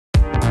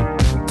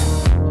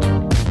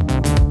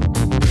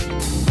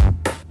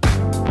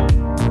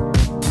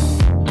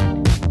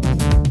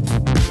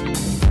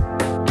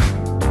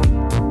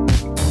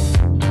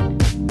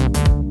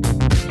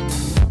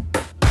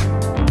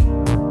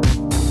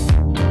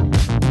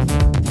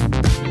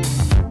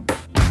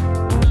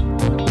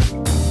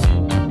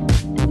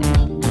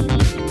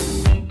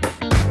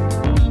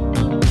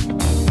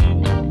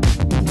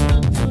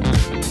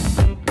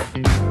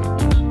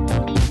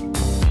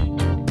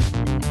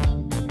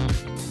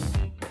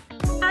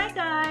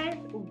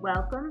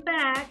Welcome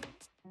back.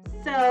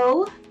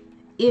 So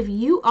if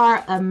you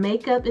are a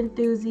makeup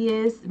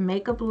enthusiast,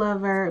 makeup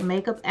lover,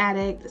 makeup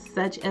addict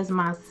such as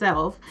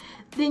myself,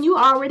 then you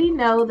already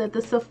know that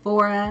the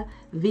Sephora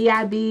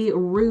VIB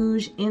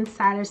Rouge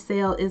Insider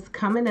Sale is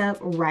coming up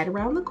right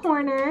around the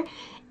corner.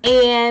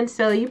 And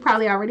so you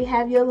probably already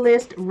have your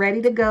list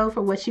ready to go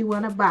for what you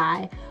want to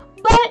buy.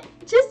 But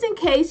just in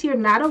case you're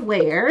not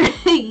aware,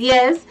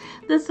 yes,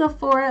 the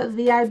Sephora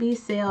VIB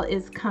sale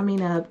is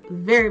coming up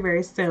very,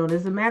 very soon.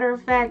 As a matter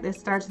of fact, it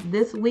starts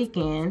this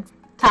weekend.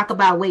 Talk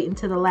about waiting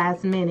to the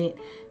last minute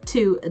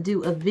to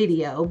do a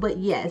video. But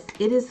yes,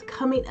 it is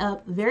coming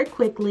up very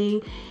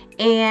quickly.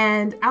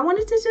 And I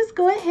wanted to just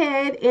go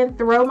ahead and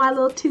throw my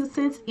little 2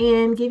 cents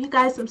in, give you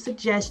guys some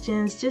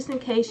suggestions just in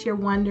case you're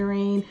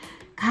wondering,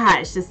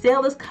 gosh, the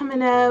sale is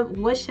coming up.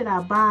 What should I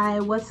buy?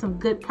 What's some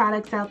good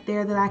products out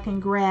there that I can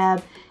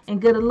grab and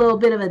get a little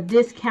bit of a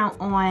discount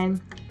on?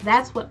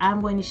 That's what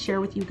I'm going to share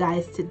with you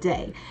guys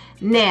today.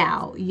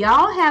 Now,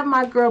 y'all have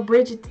my girl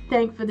Bridget to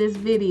thank for this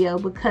video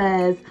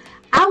because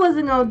I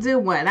wasn't going to do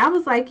one. I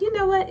was like, you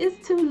know what?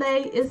 It's too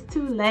late. It's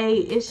too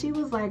late. And she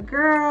was like,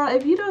 girl,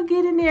 if you don't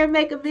get in there and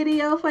make a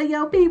video for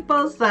your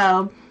people.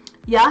 So,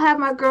 y'all have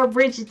my girl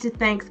Bridget to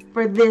thank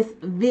for this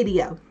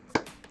video.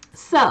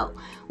 So,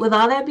 with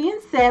all that being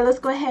said, let's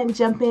go ahead and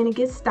jump in and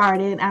get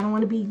started. I don't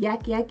want to be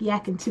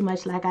yakking too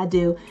much like I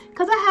do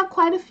because I have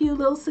quite a few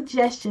little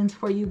suggestions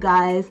for you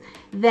guys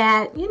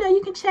that, you know,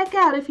 you can check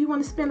out if you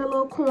want to spend a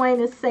little coin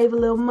and save a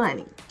little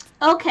money.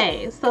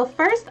 Okay, so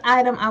first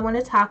item I want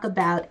to talk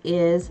about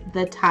is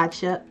the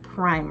Tatcha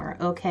primer,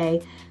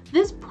 okay?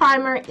 This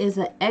primer is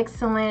an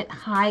excellent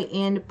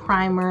high-end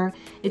primer.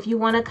 If you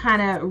want to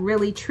kind of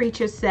really treat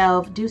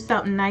yourself, do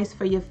something nice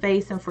for your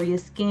face and for your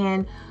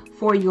skin,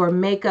 for your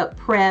makeup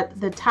prep,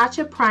 the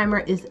Tatcha primer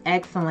is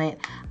excellent.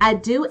 I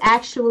do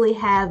actually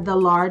have the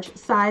large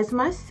size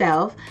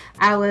myself.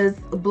 I was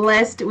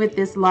blessed with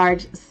this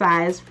large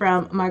size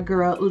from my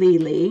girl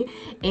Lily,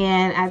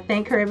 and I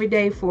thank her every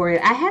day for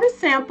it. I had a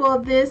sample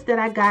of this that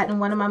I got in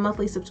one of my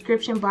monthly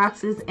subscription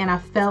boxes, and I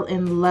fell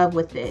in love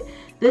with it.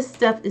 This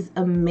stuff is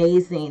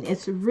amazing.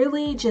 It's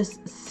really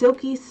just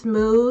silky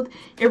smooth.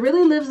 It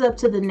really lives up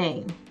to the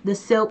name, the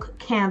Silk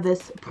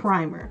Canvas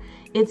Primer.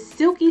 It's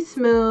silky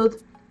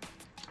smooth.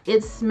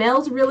 It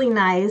smells really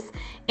nice,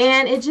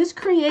 and it just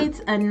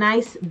creates a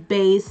nice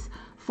base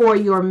for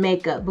your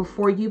makeup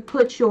before you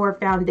put your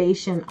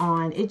foundation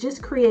on. It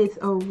just creates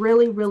a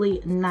really, really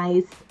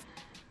nice,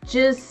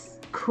 just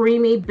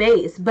creamy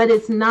base, but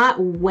it's not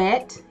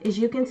wet. As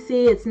you can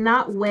see, it's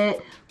not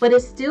wet, but it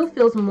still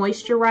feels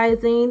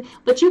moisturizing.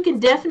 But you can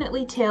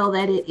definitely tell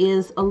that it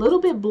is a little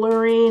bit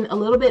blurring, a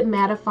little bit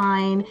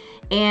mattifying,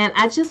 and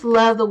I just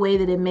love the way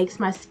that it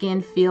makes my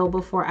skin feel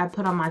before I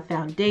put on my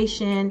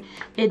foundation.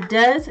 It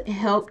does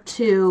help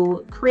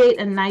to create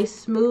a nice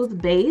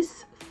smooth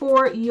base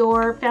for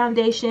your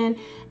foundation,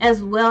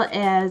 as well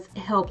as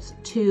helps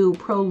to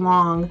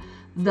prolong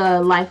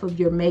the life of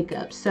your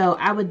makeup. So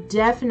I would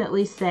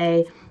definitely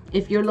say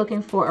if you're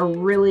looking for a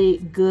really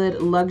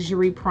good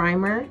luxury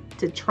primer,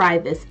 to try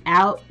this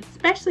out,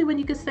 especially when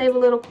you can save a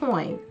little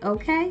coin,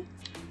 okay?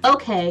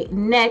 Okay,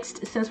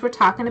 next, since we're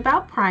talking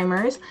about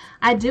primers,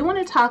 I do want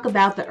to talk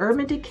about the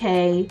Urban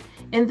Decay,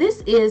 and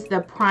this is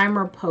the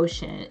Primer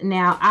Potion.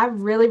 Now, I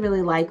really,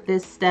 really like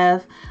this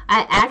stuff.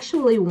 I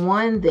actually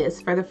won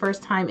this for the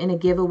first time in a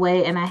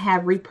giveaway, and I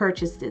have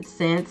repurchased it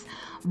since.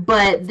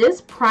 But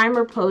this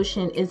Primer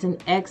Potion is an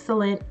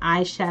excellent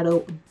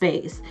eyeshadow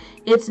base.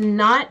 It's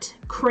not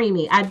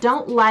creamy. I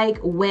don't like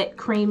wet,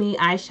 creamy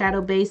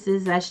eyeshadow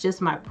bases. That's just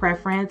my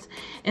preference.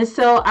 And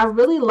so I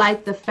really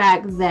like the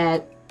fact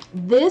that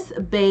this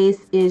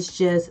base is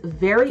just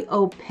very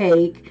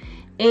opaque,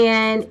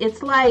 and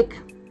it's like,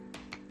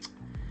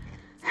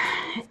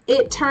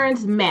 it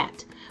turns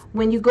matte.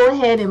 When you go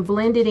ahead and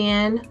blend it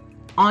in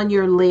on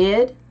your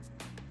lid,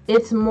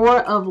 it's more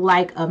of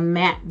like a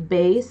matte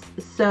base.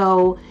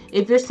 So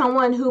if you're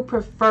someone who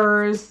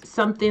prefers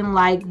something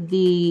like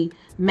the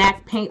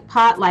MAC paint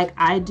pot like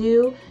I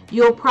do,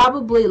 you'll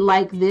probably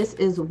like this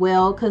as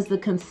well, because the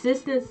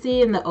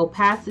consistency and the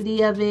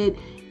opacity of it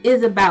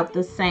is about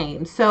the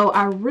same. So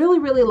I really,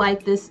 really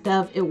like this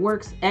stuff. It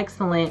works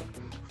excellent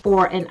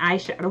for an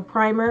eyeshadow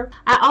primer.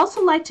 I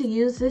also like to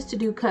use this to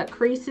do cut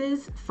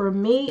creases. For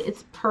me,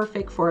 it's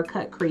perfect for a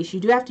cut crease. You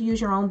do have to use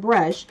your own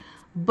brush,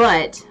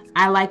 but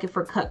I like it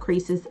for cut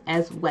creases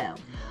as well.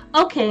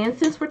 Okay, and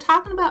since we're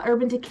talking about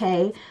Urban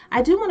Decay,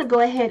 I do want to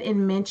go ahead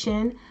and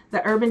mention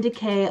the Urban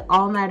Decay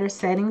All Nighter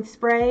Setting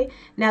Spray.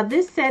 Now,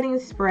 this setting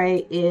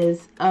spray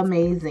is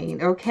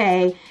amazing,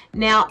 okay?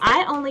 Now,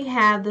 I only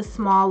have the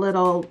small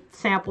little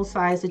sample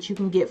size that you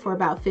can get for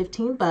about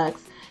 15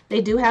 bucks.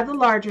 They do have the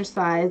larger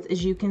size,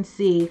 as you can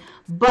see,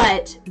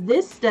 but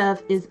this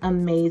stuff is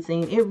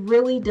amazing. It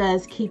really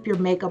does keep your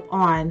makeup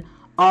on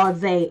all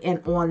day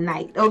and all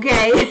night,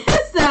 okay?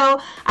 So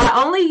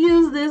I only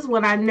use this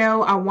when I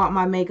know I want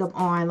my makeup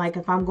on, like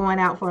if I'm going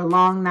out for a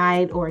long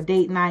night or a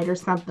date night or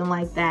something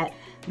like that.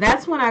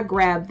 that's when I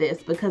grab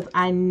this, because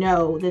I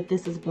know that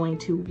this is going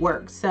to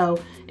work. So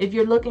if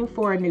you're looking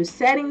for a new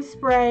setting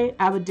spray,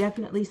 I would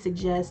definitely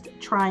suggest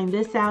trying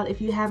this out if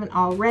you haven't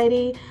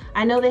already.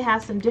 I know they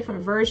have some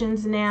different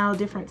versions now,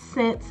 different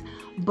scents,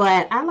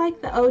 but I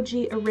like the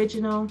OG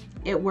original.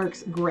 It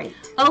works great.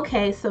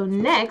 Okay, so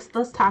next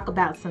let's talk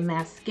about some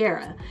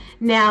mascara.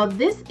 Now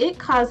this IT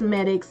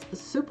Cosmetics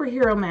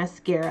Superhero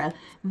Mascara,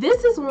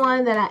 this is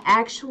one that I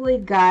actually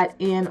got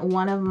in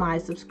one of my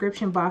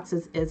subscription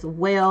boxes as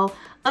well.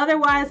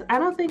 Otherwise, I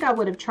don't think I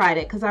would have tried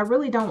it, because I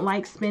really don't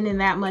like spending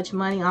that much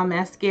money on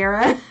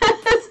mascara.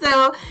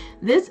 So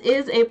this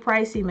is a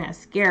pricey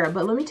mascara,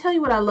 but let me tell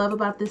you what I love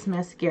about this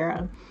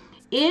mascara.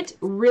 It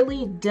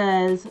really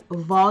does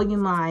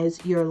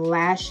volumize your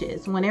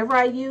lashes. Whenever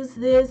I use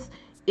this,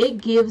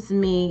 it gives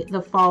me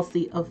the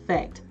falsie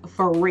effect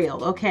for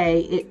real,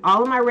 okay?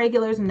 All of my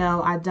regulars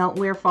know I don't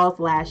wear false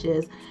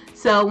lashes.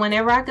 So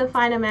whenever I can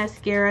find a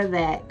mascara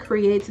that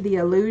creates the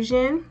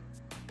illusion,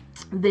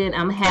 then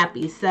I'm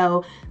happy.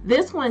 So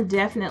this one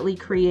definitely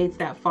creates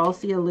that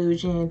falsie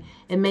illusion.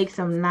 It makes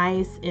them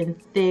nice and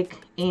thick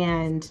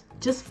and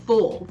just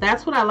full.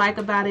 That's what I like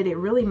about it. It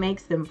really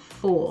makes them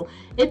full.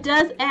 It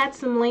does add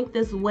some length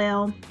as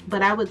well,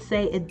 but I would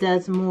say it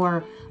does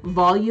more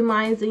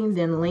volumizing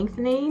than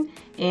lengthening,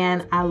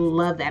 and I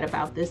love that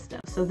about this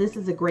stuff. So this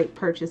is a great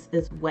purchase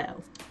as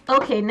well.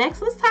 Okay,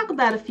 next let's talk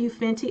about a few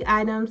Fenty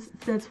items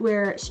since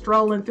we're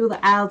strolling through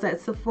the aisles at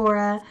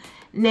Sephora.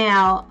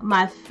 Now,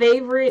 my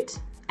favorite,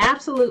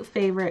 absolute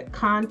favorite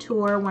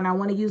contour when I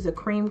want to use a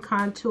cream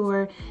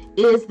contour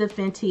is the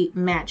Fenty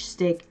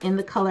Matchstick in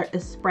the color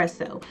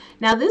Espresso.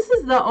 Now, this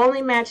is the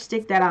only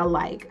matchstick that I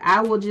like.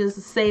 I will just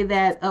say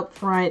that up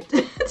front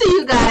to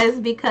you guys,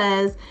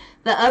 because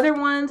the other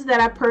ones that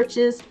I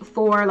purchased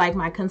for like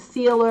my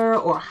concealer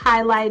or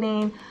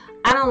highlighting,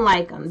 I don't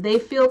like them. They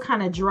feel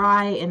kind of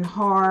dry and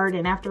hard,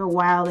 and after a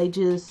while they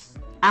just,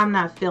 I'm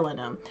not feeling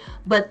them.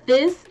 But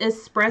this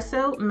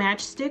Espresso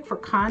matchstick for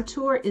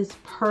contour is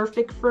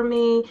perfect for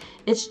me.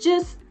 It's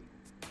just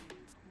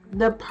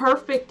the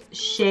perfect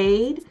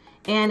shade,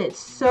 and it's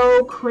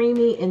so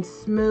creamy and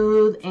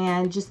smooth,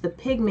 and just the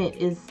pigment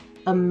is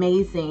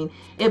amazing.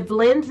 It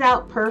blends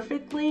out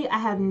perfectly. I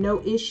have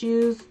no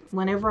issues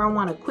whenever I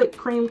want a quick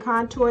cream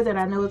contour that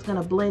I know is going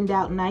to blend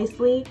out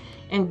nicely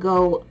and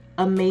go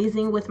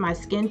amazing with my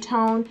skin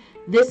tone.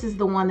 This is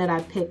the one that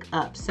I pick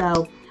up.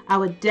 So I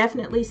would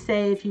definitely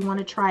say if you want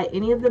to try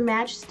any of the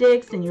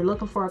matchsticks and you're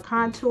looking for a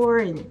contour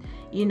and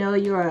you know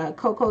you're a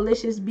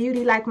Cocolicious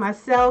beauty like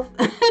myself,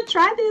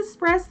 try the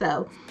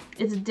Espresso.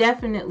 It's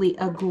definitely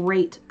a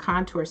great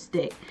contour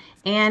stick,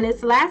 and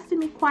it's lasted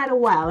me quite a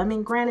while. I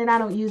mean, granted, I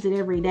don't use it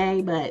every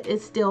day, but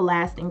it's still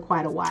lasting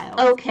quite a while.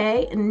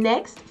 Okay,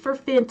 next for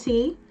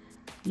Fenty,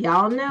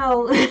 y'all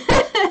know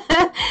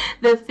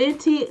the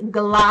Fenty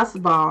Gloss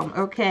Bomb.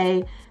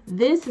 Okay,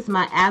 this is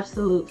my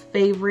absolute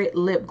favorite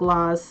lip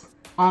gloss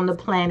on the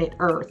planet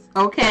Earth.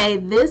 Okay,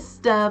 this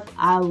stuff,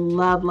 I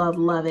love, love,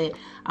 love it.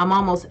 I'm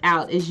almost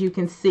out, as you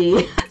can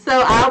see.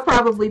 So I'll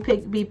probably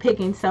be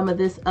picking some of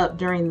this up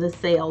during the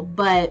sale.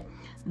 But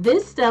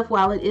this stuff,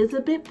 while it is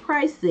a bit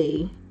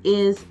pricey,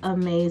 is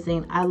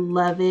amazing. I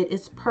love it.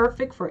 It's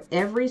perfect for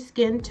every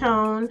skin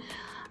tone.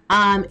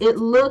 It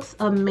looks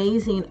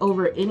amazing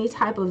over any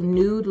type of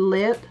nude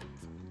lip.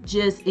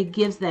 Just, it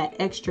gives that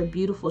extra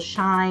beautiful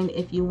shine.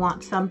 If you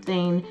want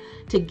something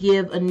to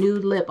give a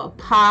nude lip a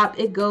pop,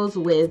 it goes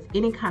with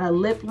any kind of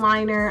lip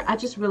liner. I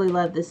just really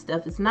love this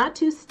stuff. It's not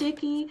too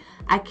sticky.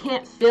 I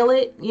can't feel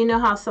it. You know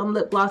how some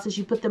lip glosses,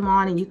 you put them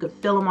on and you can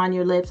feel them on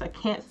your lips. I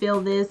can't feel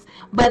this,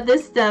 but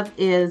this stuff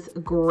is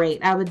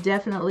great. I would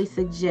definitely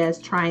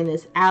suggest trying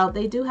this out.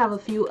 They do have a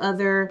few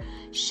other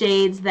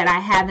shades that I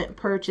haven't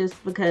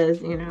purchased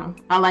because, you know,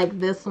 I like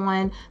this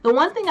one. The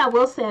one thing I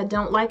will say I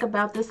don't like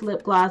about this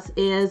lip gloss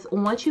is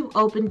once you've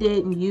opened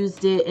it and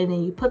used it and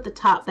then you put the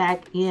top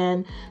back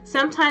in,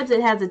 sometimes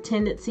it has a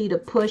tendency to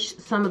push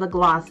some of the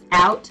gloss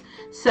out.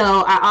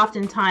 So I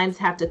oftentimes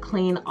have to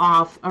clean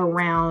off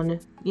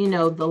around, you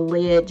know, the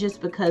lid,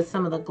 just because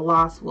some of the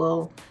gloss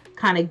will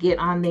kind of get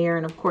on there,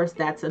 and of course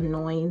that's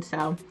annoying.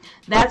 So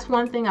that's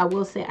one thing I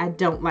will say I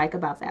don't like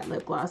about that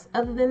lip gloss.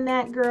 Other than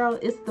that, girl,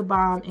 it's the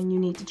bomb, and you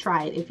need to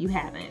try it if you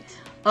haven't.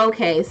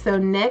 Okay, so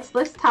next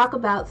let's talk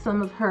about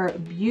some of her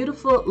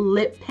beautiful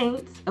lip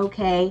paints.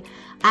 Okay,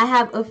 I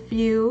have a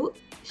few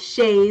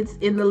shades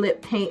in the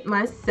lip paint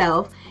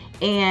myself,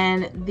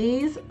 and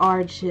these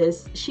are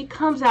just, she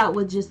comes out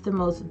with just the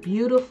most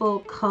beautiful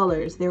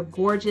colors. They're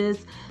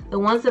gorgeous. The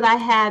ones that I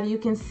have, you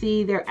can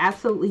see they're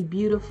absolutely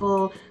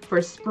beautiful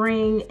for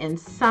spring and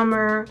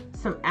summer.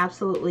 Some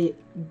absolutely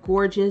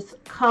gorgeous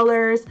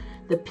colors.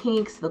 The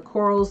pinks, the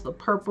corals, the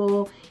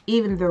purple,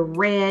 even the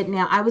red.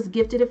 Now, I was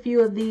gifted a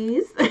few of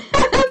these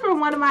from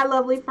one of my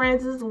lovely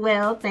friends as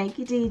well. Thank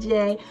you,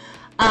 DJ.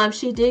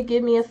 She did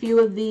give me a few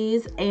of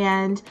these,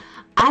 and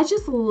I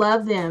just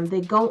love them.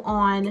 They go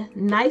on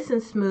nice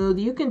and smooth.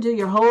 You can do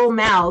your whole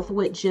mouth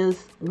with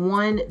just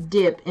one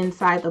dip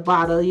inside the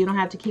bottle. You don't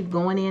have to keep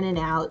going in and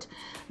out.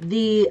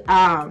 The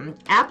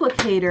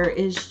applicator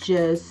is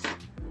just,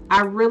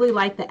 I really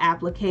like the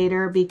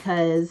applicator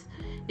because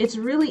it's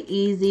really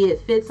easy.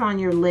 It fits on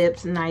your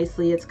lips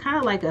nicely. It's kind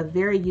of like a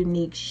very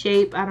unique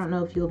shape. I don't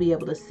know if you'll be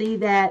able to see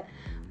that,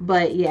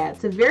 but yeah,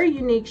 it's a very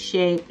unique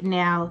shape.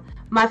 Now,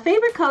 my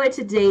favorite color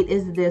to date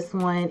is this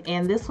one,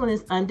 and this one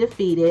is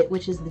Undefeated,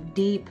 which is the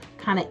deep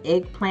kind of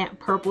eggplant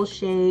purple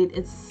shade.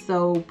 It's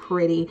so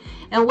pretty.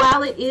 And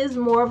while it is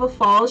more of a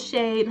fall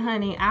shade,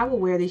 honey, I will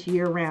wear this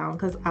year round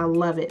because I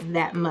love it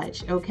that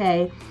much,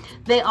 okay?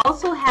 They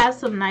also have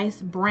some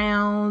nice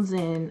browns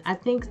and I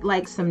think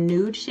like some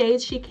nude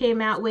shades she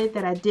came out with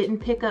that I didn't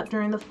pick up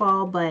during the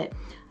fall, but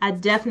I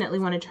definitely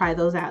want to try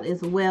those out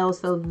as well.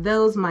 So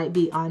those might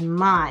be on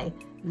my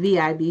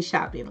VIB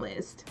shopping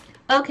list.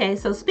 Okay,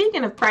 so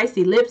speaking of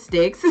pricey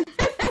lipsticks,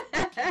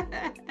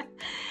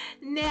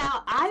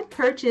 now I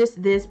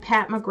purchased this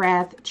Pat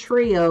McGrath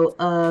trio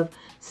of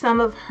some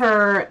of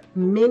her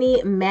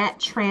mini matte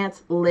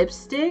trance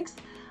lipsticks.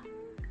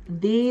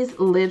 These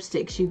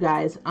lipsticks, you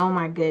guys, oh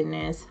my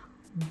goodness,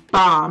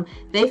 bomb.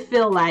 They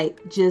feel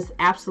like just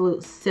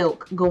absolute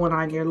silk going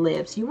on your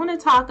lips. You want to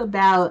talk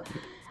about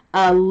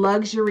a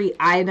luxury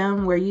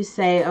item where you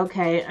say,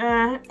 okay,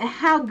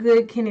 how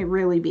good can it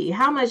really be?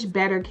 How much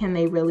better can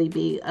they really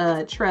be?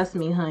 Trust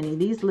me, honey,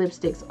 these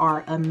lipsticks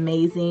are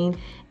amazing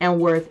and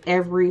worth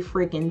every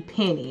freaking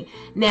penny.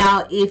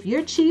 Now, if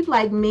you're cheap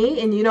like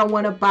me and you don't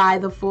want to buy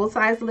the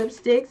full-size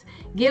lipsticks,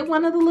 get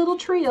one of the little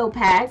trio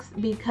packs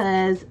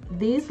because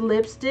these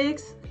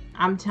lipsticks,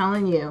 I'm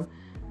telling you,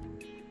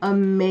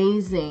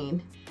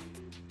 amazing.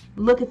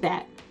 Look at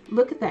that.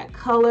 Look at that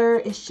color.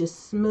 It's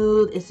just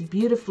smooth. It's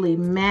beautifully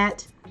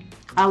matte.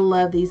 I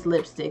love these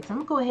lipsticks. I'm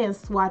gonna go ahead and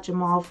swatch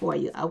them all for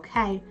you,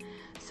 okay?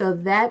 So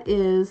that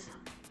is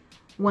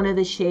one of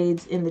the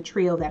shades in the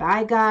trio that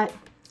I got.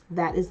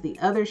 That is the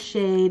other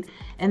shade.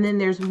 And then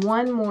there's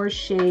one more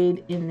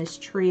shade in this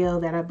trio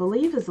that I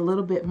believe is a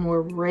little bit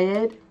more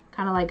red,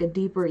 kind of like a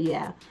deeper,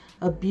 yeah,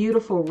 a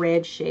beautiful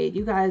red shade.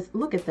 You guys,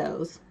 look at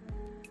those.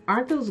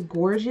 Aren't those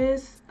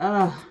gorgeous?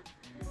 Ugh.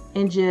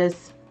 And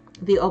just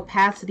the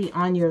opacity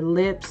on your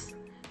lips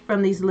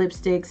from these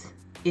lipsticks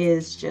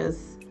is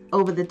just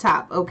over the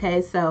top,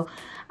 okay? So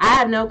I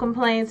have no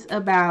complaints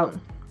about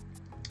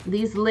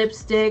these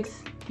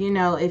lipsticks. You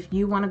know, if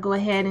you want to go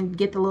ahead and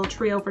get the little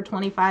trio for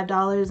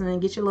 $25 and then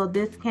get your little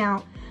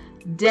discount,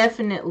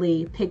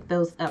 definitely pick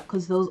those up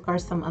because those are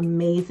some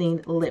amazing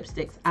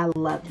lipsticks. I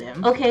love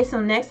them. Okay,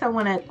 so next I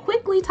want to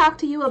quickly talk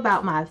to you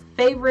about my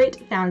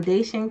favorite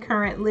foundation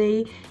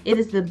currently. It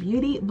is the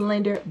Beauty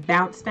Blender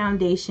Bounce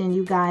Foundation.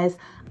 You guys,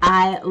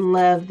 I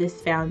love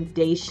this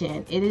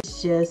foundation. It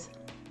is just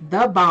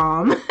the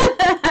bomb.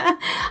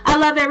 I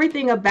love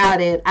everything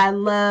about it. I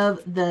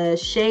love the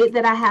shade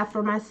that I have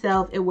for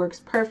myself. It works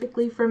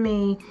perfectly for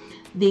me.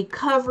 The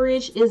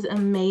coverage is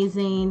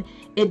amazing.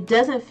 It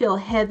doesn't feel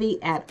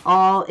heavy at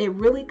all. It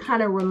really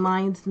kind of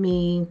reminds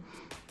me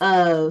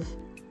of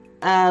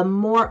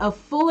a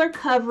fuller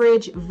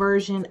coverage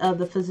version of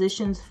the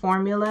Physicians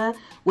Formula,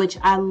 which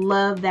I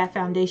love that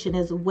foundation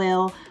as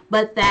well.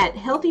 But that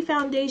healthy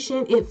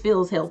foundation, it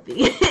feels healthy.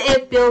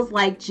 It feels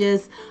like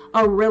just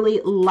a really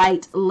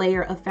light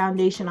layer of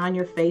foundation on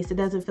your face. It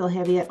doesn't feel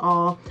heavy at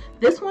all.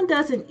 This one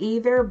doesn't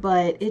either,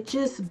 but it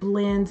just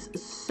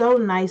blends so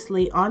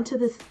nicely onto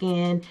the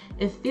skin.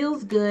 It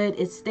feels good.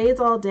 It stays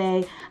all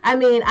day. I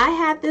mean, I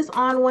had this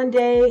on one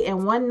day,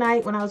 and one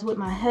night when I was with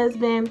my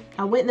husband,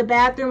 I went in the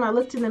bathroom, I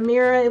looked in the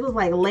mirror. It was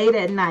like late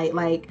at night,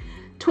 like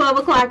 12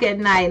 o'clock at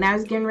night, and I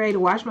was getting ready to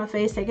wash my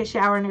face, take a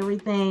shower and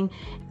everything,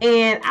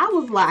 and I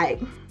was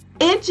like,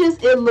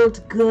 it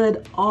looked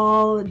good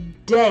all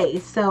day.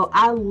 So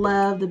I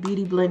love the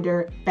Beauty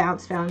Blender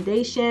Bounce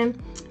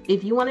Foundation.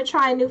 If you want to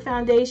try a new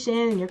foundation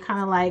and you're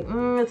kind of like,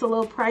 it's a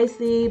little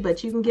pricey,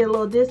 but you can get a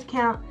little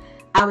discount,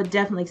 I would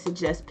definitely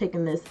suggest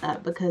picking this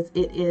up because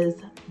it is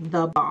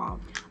the bomb.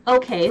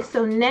 Okay,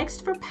 so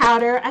next for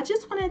powder, I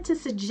just wanted to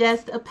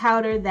suggest a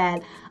powder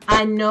that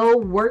I know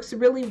works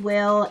really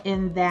well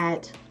and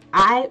that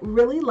I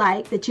really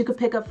like, that you could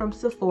pick up from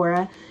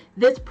Sephora.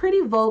 This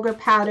Pretty Vulgar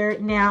powder.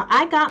 Now,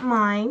 I got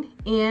mine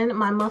in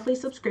my monthly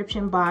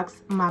subscription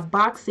box, my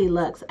Boxy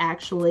Luxe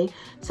actually.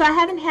 So I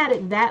haven't had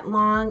it that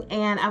long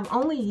and I've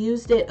only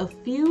used it a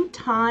few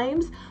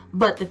times,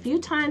 but the few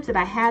times that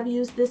I have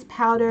used this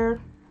powder,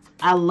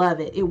 I love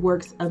it. It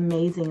works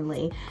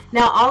amazingly.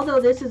 Now, although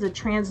this is a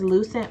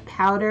translucent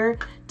powder,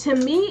 to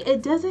me,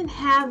 it doesn't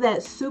have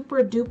that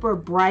super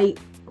duper bright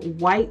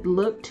white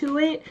look to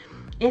it.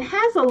 It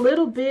has a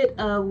little bit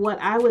of what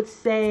I would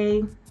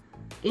say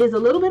is a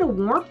little bit of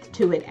warmth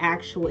to it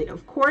actually.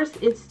 Of course,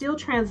 it's still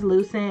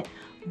translucent,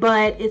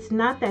 but it's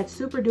not that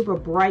super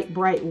duper bright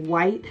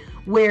white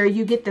where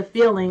you get the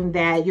feeling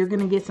that you're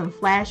gonna get some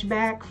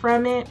flashback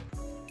from it.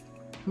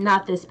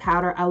 not this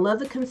powder. I love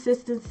the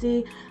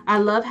consistency. I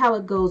love how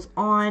it goes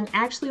on.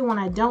 Actually, when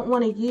I don't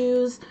want to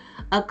use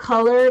a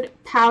colored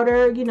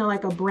powder, you know,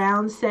 like a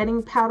brown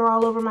setting powder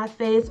all over my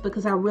face,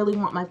 because I really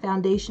want my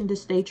foundation to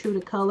stay true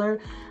to color,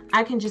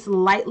 I can just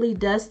lightly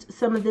dust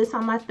some of this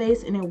on my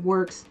face and it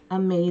works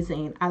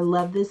amazing. I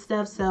love this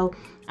stuff, so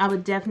I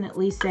would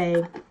definitely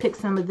say pick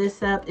some of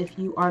this up if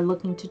you are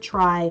looking to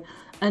try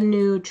a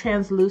new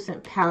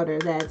translucent powder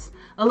that's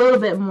a little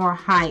bit more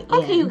high-end.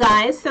 Okay, you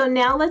guys, so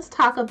now let's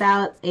talk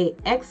about an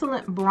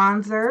excellent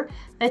bronzer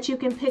that you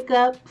can pick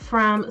up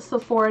from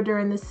Sephora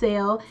during the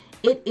sale.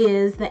 It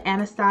is the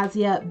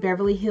Anastasia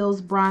Beverly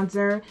Hills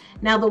bronzer.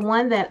 Now, the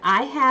one that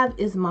I have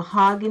is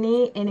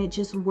mahogany, and it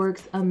just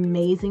works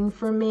amazing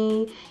for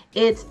me.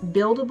 It's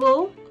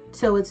buildable,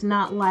 so it's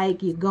not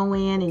like you go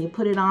in and you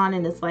put it on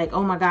and it's like,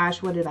 oh my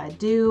gosh, what did I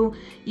do?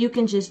 You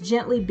can just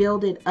gently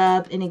build it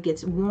up and it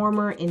gets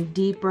warmer and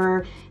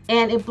deeper,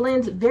 and it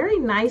blends very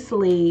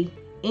nicely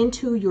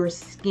into your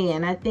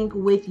skin. I think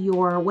with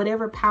your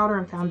whatever powder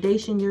and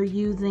foundation you're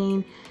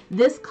using,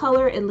 this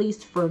color, at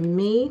least for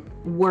me,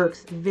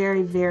 works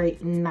very, very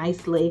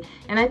nicely.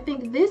 And I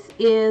think this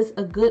is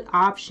a good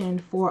option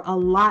for a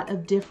lot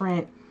of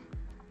different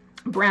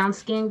brown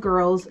skin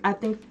girls. I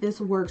think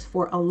this works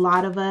for a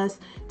lot of us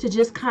to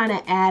just kind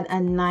of add a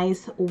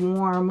nice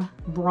warm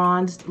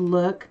bronzed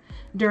look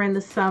during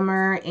the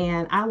summer,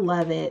 and I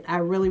love it. I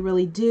really,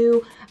 really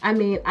do. I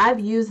mean, I've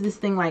used this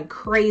thing like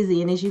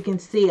crazy, and as you can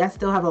see, I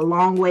still have a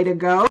long way to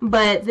go,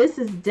 but this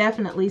is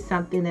definitely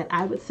something that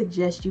I would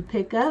suggest you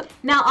pick up.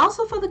 Now,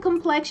 also for the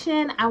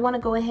complexion, I want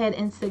to go ahead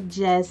and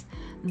suggest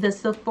the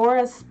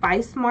Sephora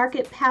Spice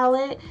Market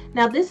palette.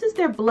 Now, this is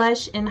their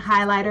blush and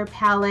highlighter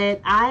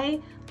palette.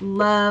 I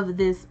love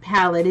this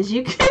palette. As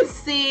you can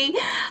see,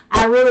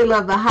 I really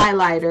love the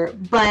highlighter,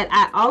 but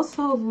I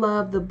also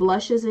love the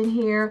blushes in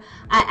here.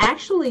 I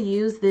actually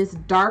use this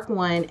dark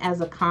one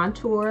as a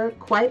contour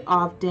quite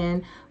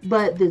often,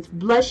 but this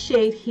blush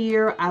shade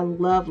here, I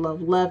love,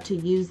 love, love to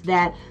use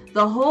that.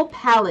 The whole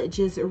palette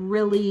just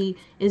really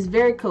is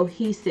very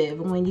cohesive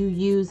when you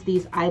use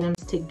these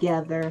items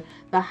together.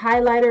 The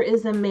highlighter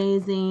is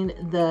amazing.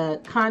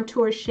 The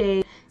contour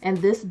shade and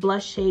this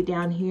blush shade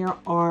down here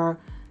are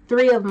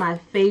three of my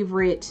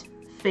favorite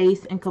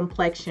face and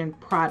complexion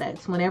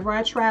products. Whenever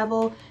I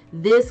travel,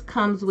 this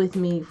comes with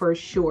me for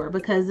sure,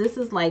 because this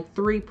is like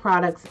 3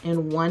 products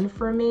in one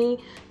for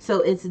me.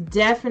 So it's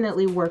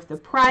definitely worth the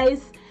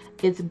price.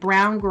 It's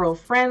brown girl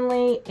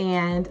friendly,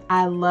 and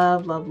I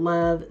love, love,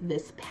 love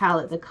this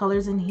palette. The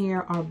colors in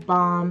here are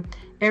bomb.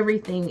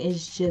 Everything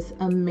is just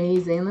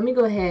amazing. Let me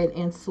go ahead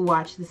and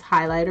swatch this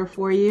highlighter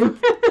for you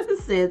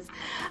since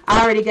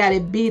I already got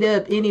it beat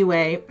up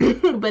anyway.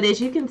 But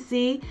as you can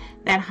see,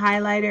 that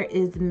highlighter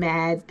is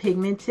mad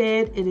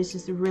pigmented. It is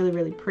just really,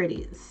 really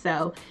pretty.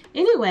 So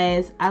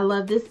anyways, I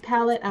love this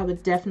palette. I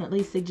would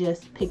definitely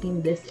suggest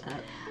picking this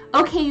up.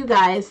 Okay, you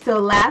guys, so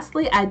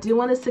lastly, I do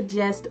want to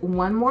suggest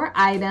one more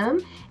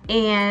item,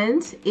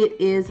 and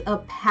it is a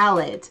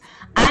palette.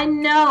 I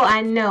know,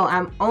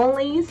 I'm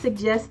only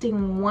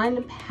suggesting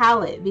one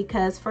palette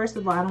because, first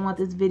of all, I don't want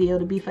this video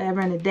to be forever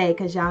and a day,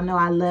 because y'all know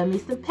I love me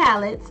some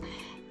palettes.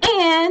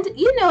 And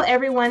you know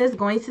everyone is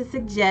going to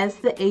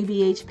suggest the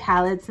ABH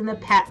palettes and the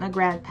Pat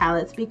McGrath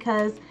palettes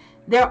because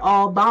they're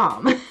all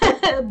bomb.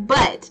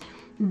 But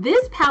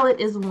this palette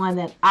is one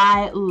that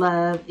I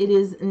love. It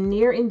is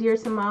near and dear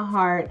to my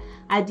heart.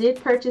 I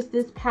did purchase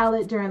this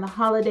palette during the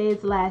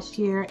holidays last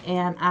year,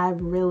 and I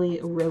really,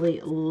 really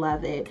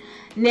love it.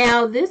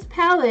 Now, this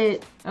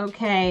palette,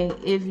 okay,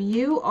 if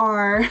you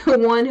are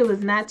one who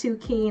is not too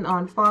keen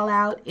on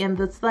fallout and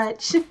the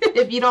such,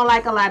 if you don't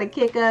like a lot of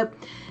kick up,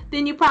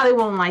 then you probably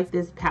won't like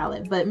this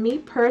palette. But me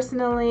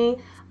personally,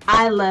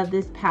 I love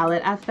this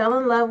palette. I fell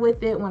in love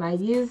with it when I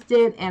used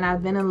it, and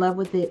I've been in love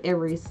with it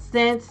ever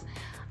since.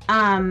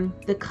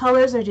 The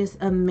colors are just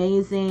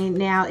amazing.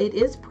 Now, it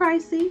is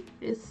pricey.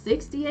 It's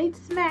 68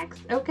 smacks.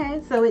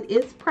 Okay, so it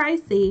is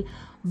pricey,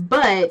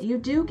 but you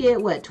do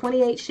get what,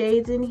 28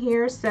 shades in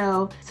here,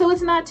 so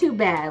it's not too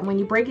bad. When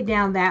you break it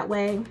down that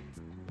way,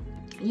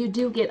 you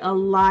do get a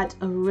lot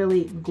of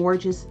really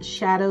gorgeous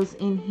shadows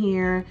in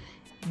here.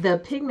 The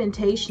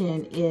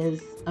pigmentation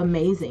is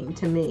amazing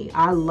to me.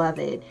 I love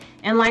it.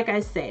 And like I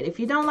said, if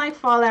you don't like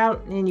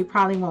fallout, then you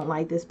probably won't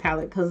like this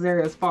palette because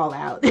there is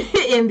fallout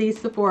in these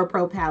Sephora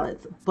Pro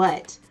palettes.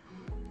 But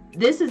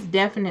this is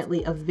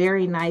definitely a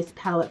very nice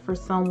palette for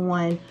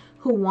someone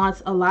who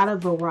wants a lot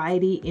of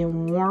variety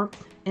and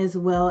warmth, as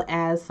well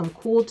as some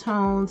cool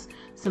tones,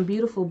 some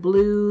beautiful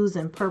blues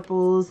and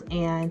purples,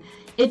 and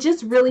it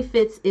just really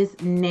fits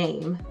its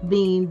name,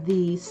 being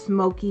the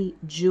Smoky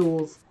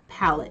Jewels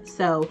palette.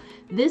 So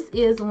this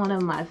is one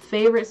of my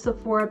favorite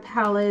Sephora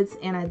palettes,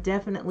 and I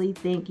definitely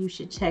think you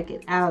should check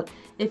it out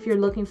if you're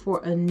looking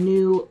for a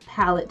new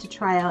palette to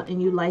try out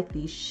and you like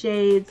these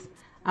shades.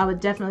 I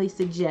would definitely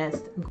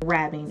suggest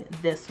grabbing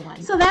this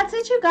one. So that's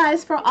it, you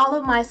guys, for all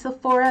of my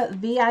Sephora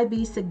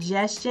VIB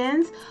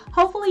suggestions.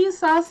 Hopefully you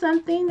saw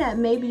something that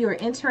maybe you're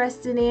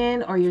interested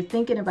in or you're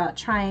thinking about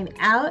trying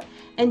out,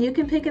 and you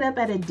can pick it up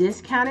at a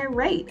discounted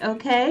rate,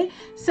 okay?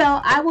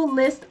 So I will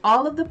list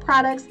all of the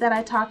products that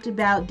I talked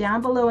about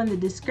down below in the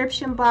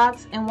description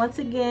box. And once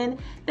again,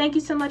 thank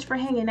you so much for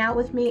hanging out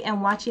with me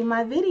and watching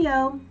my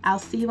video. I'll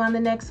see you on the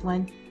next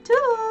one.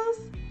 Toodaloo!